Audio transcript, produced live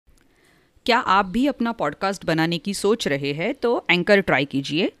क्या आप भी अपना पॉडकास्ट बनाने की सोच रहे हैं तो एंकर ट्राई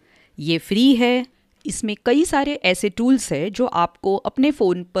कीजिए। ये फ्री है। इसमें कई सारे ऐसे टूल्स हैं जो आपको अपने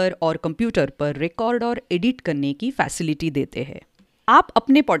फ़ोन पर और कंप्यूटर पर रिकॉर्ड और एडिट करने की फैसिलिटी देते हैं। आप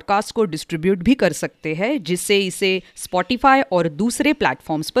अपने पॉडकास्ट को डिस्ट्रीब्यूट भी कर सकते हैं जिससे इसे स्पॉटिफाई और दूसरे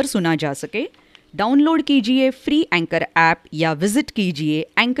प्लेटफॉर्म्स पर सुना जा सके। डाउनलोड कीजिए फ्री एंकर ऐप या विजिट कीजिए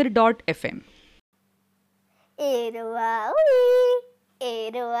anchor.fm।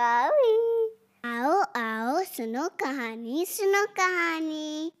 आओ आओ सुनो कहानी।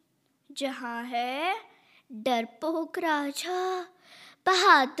 जहाँ है डरपोक राजा,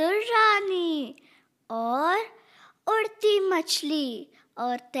 बहादुर रानी और उड़ती मछली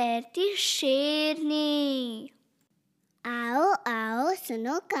और तैरती शेरनी। आओ आओ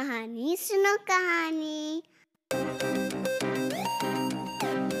सुनो कहानी।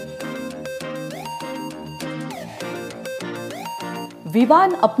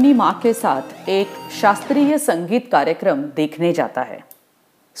 विवान अपनी माँ के साथ एक शास्त्रीय संगीत कार्यक्रम देखने जाता है।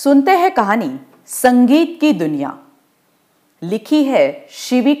 सुनते हैं कहानी संगीत की दुनिया। लिखी है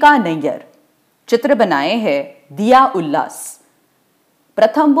शिविका नैयर, चित्र बनाए हैं दिया उल्लास।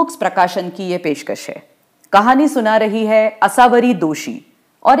 प्रथम बुक्स प्रकाशन की ये पेशकश है। कहानी सुना रही है असावरी दोषी।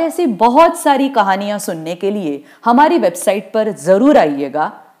 और ऐसी बहुत सारी कहानियां सुनने के लिए हमारी वेबसाइट पर जरूर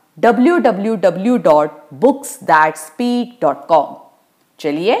आइएगा www.booksthatspeak.com।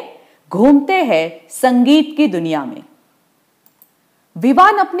 चलिए घूमते हैं संगीत की दुनिया में।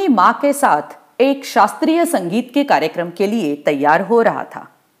 विवान अपनी मां के साथ एक शास्त्रीय संगीत के कार्यक्रम के लिए तैयार हो रहा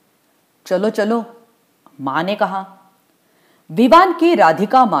था। चलो चलो, मां ने कहा। विवान की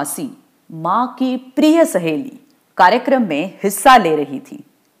राधिका मासी, मां की प्रिय सहेली, कार्यक्रम में हिस्सा ले रही थी।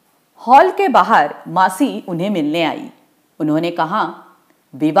 हॉल के बाहर मासी उन्हें मिलने आई। उन्होंने कहा,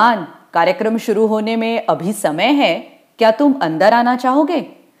 विवान, कार्यक्रम शुरू होने में अभी समय है, क्या तुम अंदर आना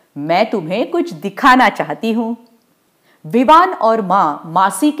चाहोगे? मैं तुम्हें कुछ दिखाना चाहती हूं। विवान और मां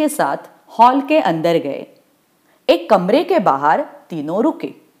मासी के साथ हॉल के अंदर गए। एक कमरे के बाहर तीनों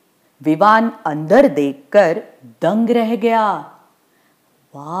रुके। विवान अंदर देखकर दंग रह गया।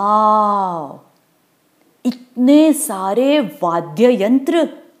 वाह, इतने सारे वाद्य यंत्र!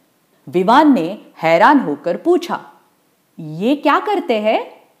 विवान ने हैरान होकर पूछा, ये क्या करते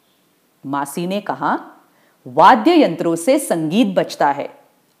हैं? मासी ने कहा, वाद्य यंत्रों से संगीत बजता है।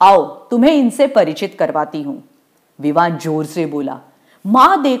 आओ तुम्हें इनसे परिचित करवाती हूं। विवान जोर से बोला,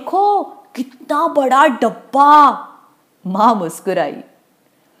 मां देखो कितना बड़ा डब्बा। मां मुस्कुराई।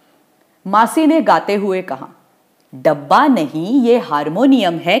 मासी ने गाते हुए कहा, डब्बा नहीं, ये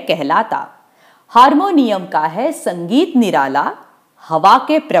हारमोनियम है कहलाता। हारमोनियम का है संगीत निराला, हवा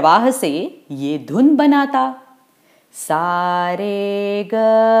के प्रवाह से ये धुन बनाता। सारे ग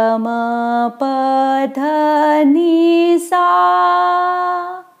म प ध नि सा।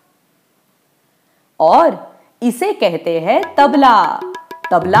 और इसे कहते हैं तबला।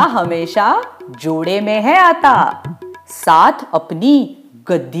 तबला हमेशा जोड़े में है आता, साथ अपनी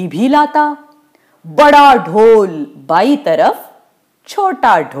गद्दी भी लाता। बड़ा ढोल बाई तरफ,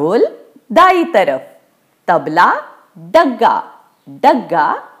 छोटा ढोल दाई तरफ। तबला डग्गा,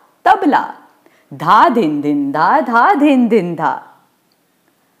 डग्गा तबला। धा धिन धिन धा, धा धिन धिन धा।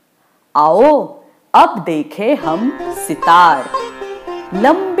 आओ अब देखें हम सितार।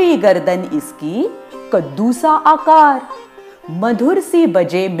 लंबी गर्दन इसकी, कद्दू सा आकार। मधुर सी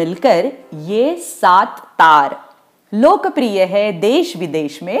बजे मिलकर ये 7 तार। लोकप्रिय है देश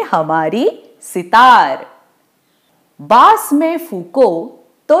विदेश में हमारी सितार। बांस में फूको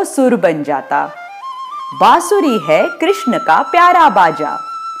तो सुर बन जाता। बांसुरी है कृष्ण का प्यारा बाजा।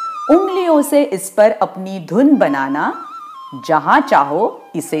 उंगलियों से इस पर अपनी धुन बनाना, जहां चाहो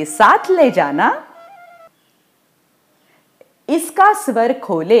इसे साथ ले जाना। इसका स्वर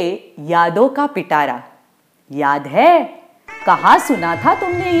खोले यादों का पिटारा। याद है कहां सुना था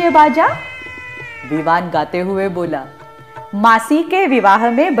तुमने ये बाजा? विवान गाते हुए बोला, मासी के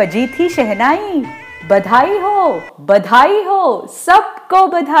विवाह में बजी थी शहनाई। बधाई हो सबको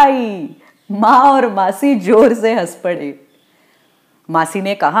बधाई। मां और मासी जोर से हंस पड़े। मासी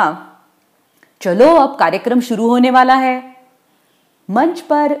ने कहा, चलो अब कार्यक्रम शुरू होने वाला है। मंच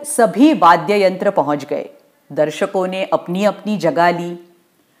पर सभी वाद्य यंत्र पहुंच गए। दर्शकों ने अपनी अपनी जगह ली।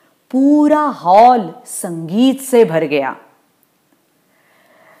 पूरा हॉल संगीत से भर गया।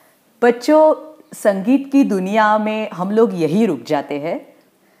 बच्चों, संगीत की दुनिया में हम लोग यही रुक जाते हैं।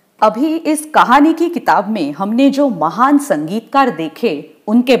 अभी इस कहानी की किताब में हमने जो महान संगीतकार देखे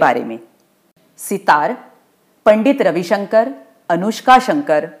उनके बारे में। Sitar, Pandit Ravishankar, Anushka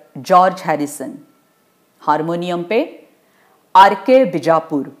Shankar, George Harrison. Harmonium पे आर.के.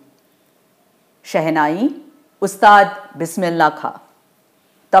 बिजापुर। शहनाई उस्ताद बिस्मिल्लाह खां।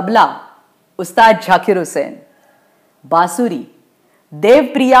 तबला उस्ताद झाकिर हुसैन। बांसुरी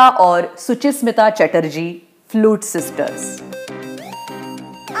देवप्रिया और सुचिस्मिता चटर्जी, फ्लूट सिस्टर्स।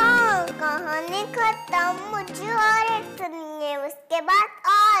 कहानी खत्म, मुझे और एक सुननी है, उसके बाद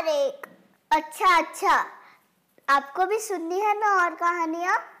और एक। अच्छा, आपको भी सुननी है ना और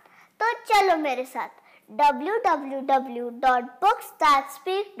कहानियाँ? तो चलो मेरे साथ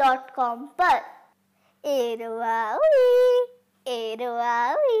www.booksthatspeak.com पर। एरवावी,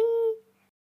 एरवावी।